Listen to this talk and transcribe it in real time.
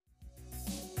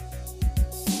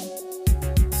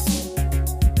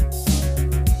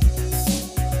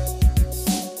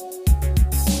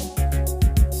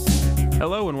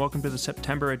Hello and welcome to the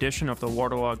September edition of the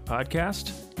Waterlog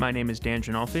Podcast. My name is Dan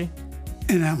Ginolfi.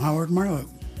 And I'm Howard Marlowe.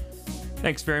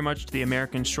 Thanks very much to the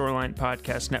American Shoreline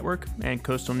Podcast Network and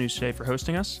Coastal News Today for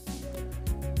hosting us.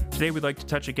 Today we'd like to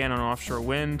touch again on offshore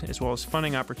wind, as well as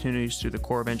funding opportunities through the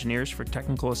Corps of Engineers for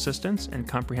technical assistance and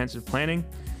comprehensive planning.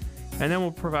 And then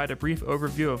we'll provide a brief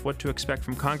overview of what to expect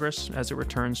from Congress as it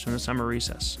returns from the summer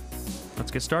recess. Let's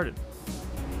get started.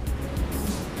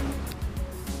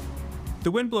 The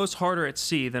wind blows harder at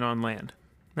sea than on land.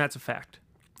 That's a fact.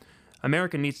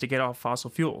 America needs to get off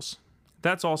fossil fuels.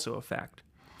 That's also a fact.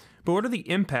 But what are the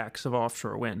impacts of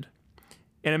offshore wind?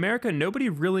 In America, nobody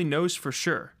really knows for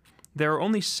sure. There are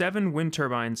only 7 wind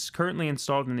turbines currently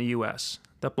installed in the U.S.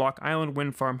 The Block Island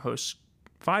Wind Farm hosts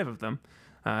 5 of them,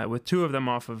 with 2 of them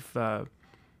off of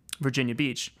Virginia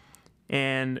Beach.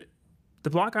 And the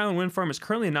Block Island Wind Farm is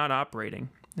currently not operating.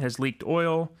 It has leaked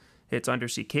oil. Its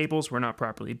undersea cables were not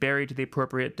properly buried to the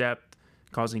appropriate depth,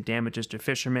 causing damages to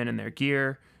fishermen and their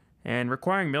gear, and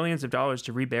requiring millions of dollars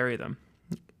to rebury them.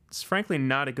 It's frankly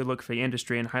not a good look for the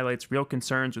industry and highlights real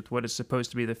concerns with what is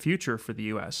supposed to be the future for the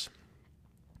U.S.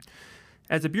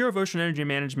 As the Bureau of Ocean Energy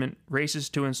Management races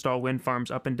to install wind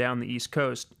farms up and down the East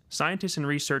Coast, scientists and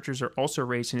researchers are also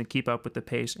racing to keep up with the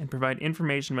pace and provide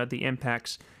information about the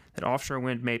impacts that offshore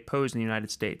wind may pose in the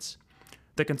United States.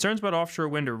 The concerns about offshore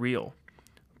wind are real.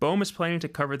 BOEM is planning to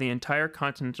cover the entire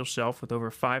continental shelf with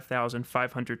over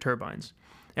 5,500 turbines,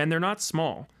 and they're not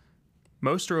small.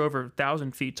 Most are over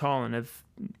 1,000 feet tall and have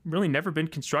really never been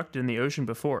constructed in the ocean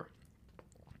before.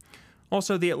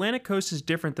 Also, the Atlantic coast is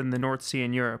different than the North Sea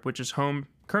in Europe, which is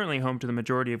currently home to the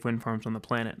majority of wind farms on the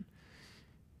planet.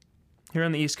 Here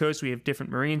on the East Coast, we have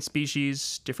different marine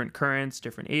species, different currents,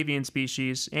 different avian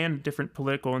species, and different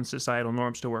political and societal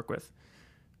norms to work with.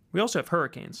 We also have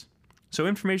hurricanes, so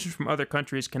information from other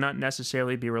countries cannot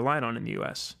necessarily be relied on in the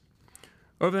U.S.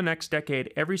 Over the next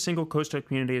decade, every single coastal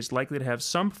community is likely to have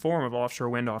some form of offshore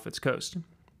wind off its coast,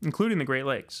 including the Great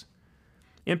Lakes.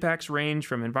 Impacts range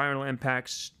from environmental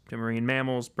impacts to marine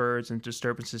mammals, birds, and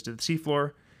disturbances to the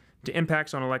seafloor, to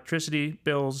impacts on electricity,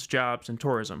 bills, jobs, and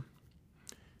tourism.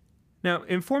 Now,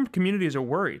 informed communities are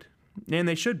worried, and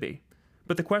they should be,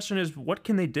 but the question is, what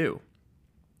can they do?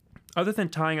 Other than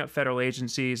tying up federal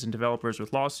agencies and developers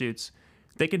with lawsuits,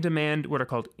 they can demand what are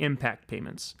called impact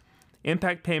payments.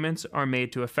 Impact payments are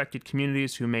made to affected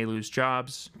communities who may lose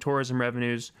jobs, tourism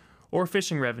revenues, or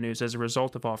fishing revenues as a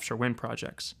result of offshore wind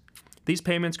projects. These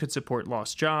payments could support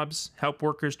lost jobs, help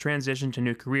workers transition to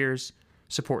new careers,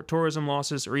 support tourism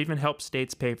losses, or even help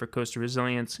states pay for coastal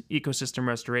resilience, ecosystem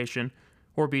restoration,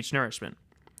 or beach nourishment.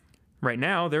 Right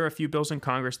now, there are a few bills in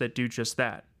Congress that do just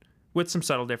that, with some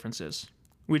subtle differences.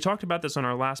 We talked about this on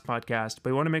our last podcast,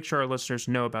 but we want to make sure our listeners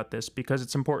know about this because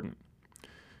it's important.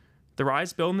 The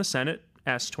RISE bill in the Senate,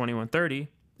 S-2130,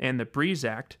 and the BREEZE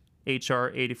Act, H.R.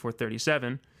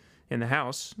 8437, in the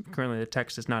House, currently the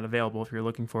text is not available if you're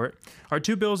looking for it, are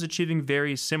 2 bills achieving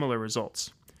very similar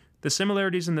results. The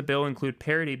similarities in the bill include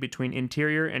parity between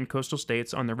interior and coastal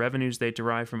states on the revenues they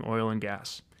derive from oil and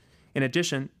gas. In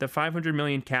addition, the $500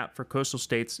 million cap for coastal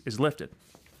states is lifted.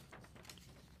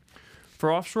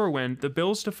 For offshore wind, the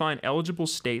bills define eligible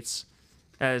states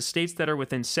as states that are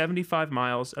within 75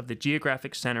 miles of the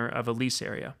geographic center of a lease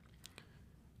area.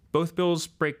 Both bills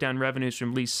break down revenues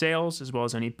from lease sales, as well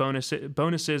as any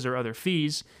bonuses or other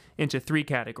fees, into 3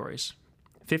 categories.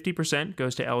 50%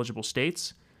 goes to eligible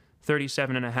states,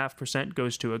 37.5%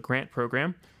 goes to a grant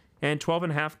program, and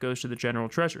 12.5% goes to the general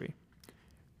treasury.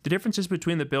 The differences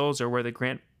between the bills are where the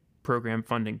grant program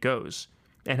funding goes,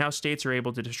 and how states are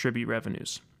able to distribute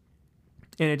revenues.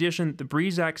 In addition, the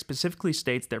BREEZE Act specifically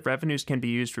states that revenues can be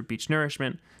used for beach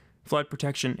nourishment, flood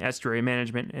protection, estuary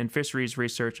management, and fisheries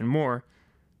research, and more.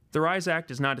 The RISE Act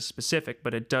is not as specific,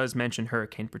 but it does mention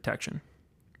hurricane protection.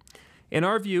 In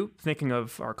our view, thinking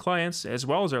of our clients as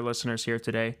well as our listeners here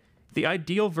today, the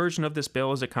ideal version of this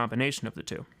bill is a combination of the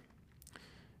 2.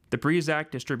 The BREEZE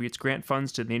Act distributes grant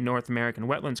funds to the North American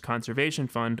Wetlands Conservation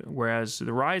Fund, whereas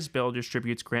the RISE bill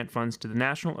distributes grant funds to the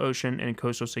National Ocean and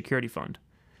Coastal Security Fund.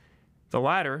 The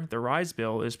latter, the RISE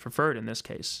bill, is preferred in this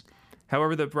case.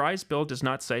 However, the RISE bill does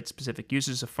not cite specific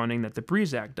uses of funding that the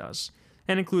BREEZE Act does,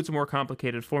 and includes a more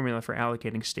complicated formula for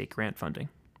allocating state grant funding.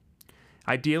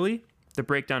 Ideally, the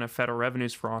breakdown of federal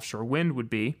revenues for offshore wind would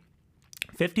be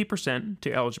 50%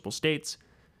 to eligible states,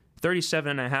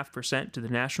 37.5% to the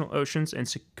National Oceans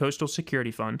and Coastal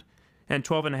Security Fund, and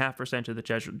 12.5% to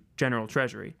the General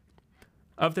Treasury.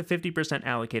 Of the 50%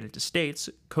 allocated to states,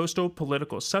 coastal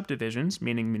political subdivisions,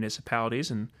 meaning municipalities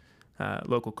and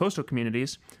local coastal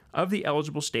communities, of the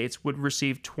eligible states would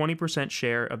receive 20%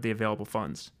 share of the available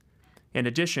funds. In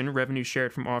addition, revenue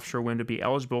shared from offshore wind would be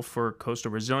eligible for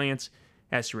coastal resilience,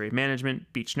 estuary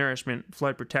management, beach nourishment,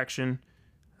 flood protection,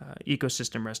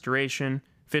 ecosystem restoration,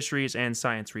 fisheries, and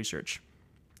science research.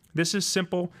 This is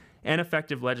simple and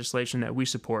effective legislation that we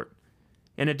support.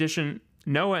 In addition,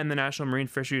 NOAA and the National Marine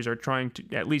Fisheries are trying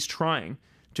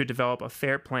to develop a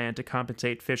fair plan to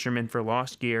compensate fishermen for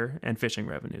lost gear and fishing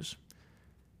revenues.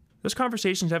 Those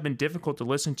conversations have been difficult to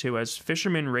listen to as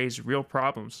fishermen raise real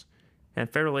problems and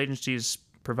federal agencies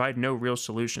provide no real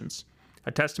solutions,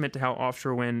 a testament to how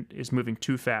offshore wind is moving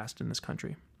too fast in this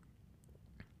country.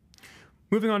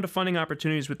 Moving on to funding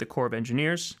opportunities with the Corps of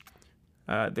Engineers.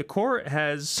 The Corps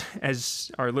has,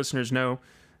 as our listeners know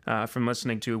from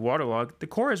listening to Waterlog, the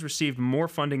Corps has received more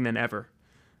funding than ever,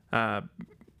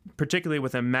 particularly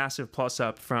with a massive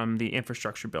plus-up from the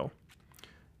infrastructure bill.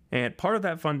 And part of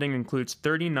that funding includes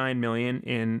 $39 million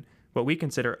in what we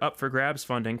consider up-for-grabs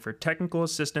funding for technical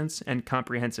assistance and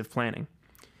comprehensive planning.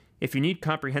 If you need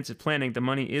comprehensive planning, the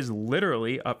money is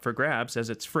literally up for grabs as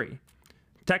it's free.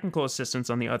 Technical assistance,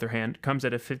 on the other hand, comes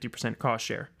at a 50% cost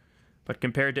share. But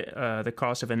compared to the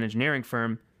cost of an engineering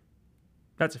firm,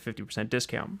 that's a 50%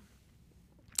 discount.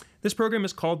 This program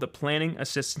is called the Planning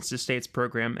Assistance to States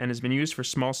Program and has been used for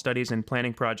small studies and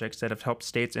planning projects that have helped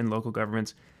states and local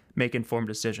governments make informed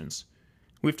decisions.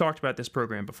 We've talked about this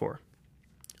program before.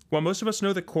 While most of us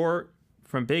know the Corps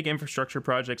from big infrastructure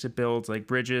projects it builds like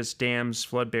bridges, dams,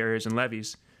 flood barriers, and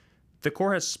levees, the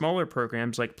Corps has smaller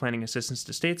programs like Planning Assistance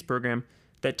to States Program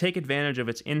that take advantage of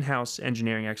its in-house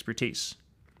engineering expertise.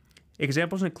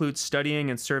 Examples include studying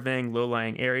and surveying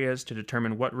low-lying areas to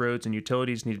determine what roads and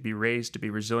utilities need to be raised to be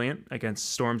resilient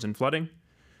against storms and flooding,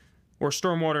 or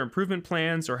stormwater improvement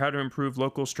plans, or how to improve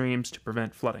local streams to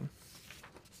prevent flooding.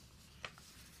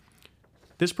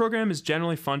 This program is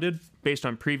generally funded based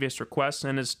on previous requests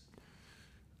and has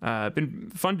been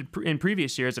funded in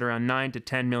previous years at around $9 to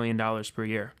 $10 million per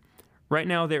year. Right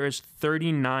now, there is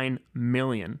 $39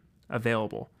 million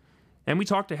available. And we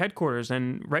talked to headquarters,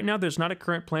 and right now there's not a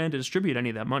current plan to distribute any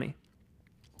of that money.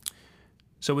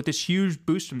 So with this huge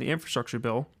boost from the infrastructure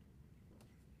bill,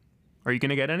 are you going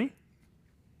to get any?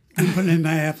 I'm putting in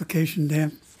my application,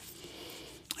 Dan.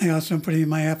 I also put in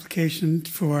my application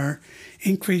for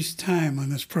increased time on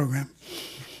this program.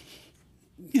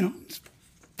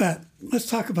 But let's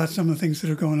talk about some of the things that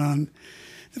are going on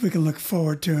that we can look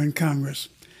forward to in Congress.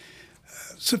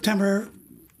 September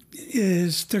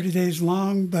is 30 days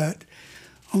long, but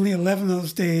only 11 of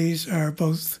those days are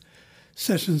both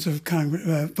sessions of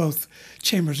Congress, both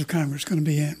chambers of Congress going to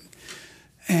be in.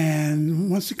 And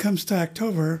once it comes to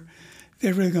October,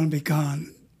 they're really going to be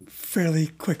gone fairly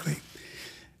quickly.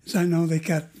 So I know they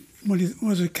got, what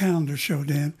does the calendar show,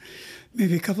 Dan?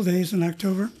 Maybe a couple days in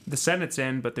October? The Senate's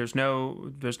in, but there's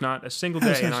not a single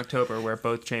day in October where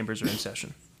both chambers are in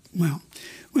session. Well,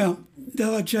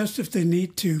 they'll adjust if they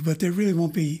need to, but there really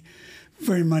won't be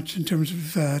very much in terms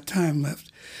of time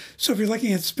left. So if you're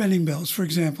looking at spending bills, for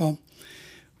example,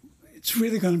 it's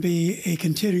really going to be a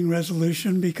continuing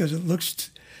resolution because it looks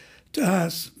to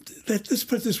us, let's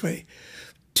put it this way,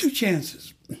 two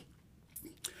chances.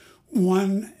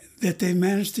 One, that they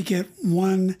managed to get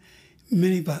one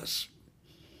minibus,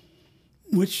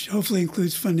 which hopefully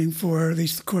includes funding for at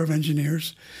least the Corps of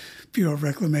Engineers, Bureau of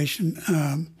Reclamation,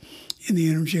 in the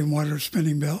Energy and Water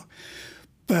spending bill.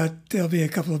 But there'll be a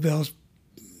couple of bills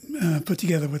put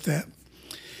together with that.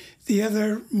 The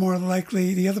other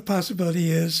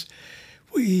possibility is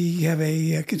we have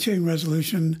a continuing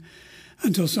resolution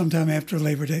until sometime after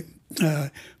Labor Day,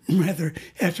 rather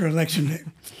after Election Day.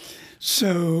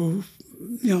 So,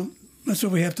 that's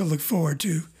what we have to look forward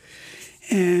to.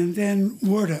 And then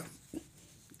WRDA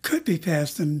could be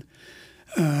passed in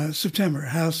September.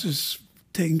 House is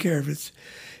taking care of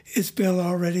its bill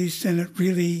already. Senate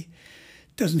really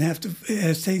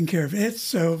has taken care of it,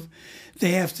 so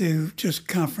they have to just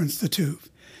conference the two.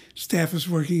 Staff is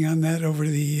working on that over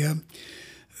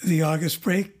the August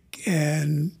break,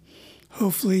 and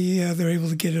hopefully they're able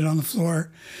to get it on the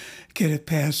floor, get it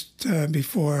passed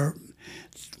before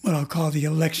what I'll call the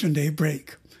Election Day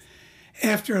break.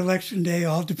 After Election Day,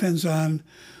 all depends on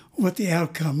what the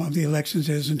outcome of the elections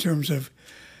is in terms of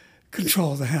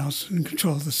control of the House and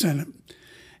control of the Senate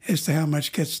as to how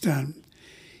much gets done.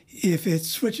 If it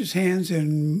switches hands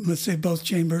and, let's say, both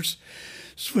chambers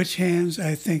switch hands,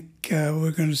 I think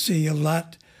we're going to see a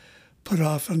lot put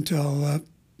off until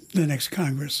the next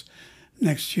Congress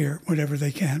next year, whatever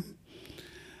they can.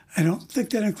 I don't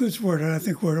think that includes WRDA. I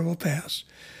think WRDA will pass.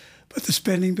 But the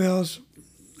spending bills,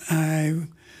 I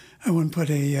wouldn't put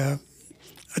a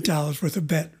dollar's worth of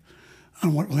bet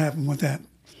on what will happen with that.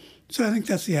 So I think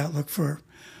that's the outlook for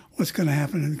what's going to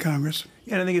happen in Congress.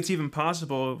 Yeah, and I think it's even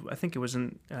possible. I think it was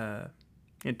in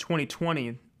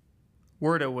 2020,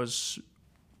 WRDA was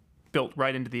built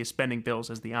right into the spending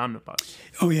bills as the omnibus.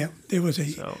 Oh, yeah. There was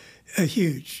a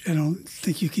huge, I don't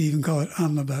think you could even call it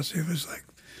omnibus. It was like,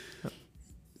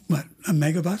 what, a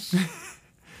megabus?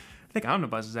 I think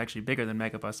omnibus is actually bigger than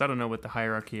megabus. I don't know what the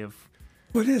hierarchy of...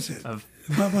 What is it? Well,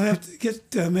 we'll have to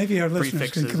get, maybe our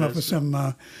listeners can come up with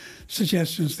some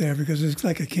suggestions there, because it's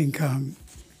like a King Kong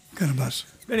kind of bus.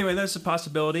 Anyway, that's a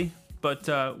possibility, but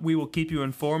we will keep you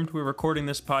informed. We're recording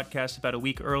this podcast about a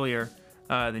week earlier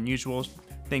than usual.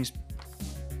 Things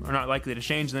are not likely to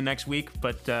change in the next week,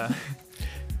 but...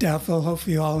 Doubtful.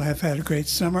 Hopefully you all have had a great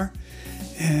summer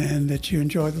and that you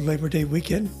enjoy the Labor Day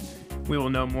weekend. We will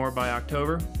know more by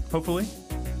October, hopefully.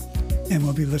 And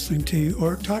we'll be listening to you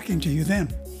or talking to you then.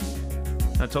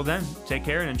 Until then, take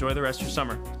care and enjoy the rest of your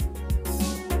summer.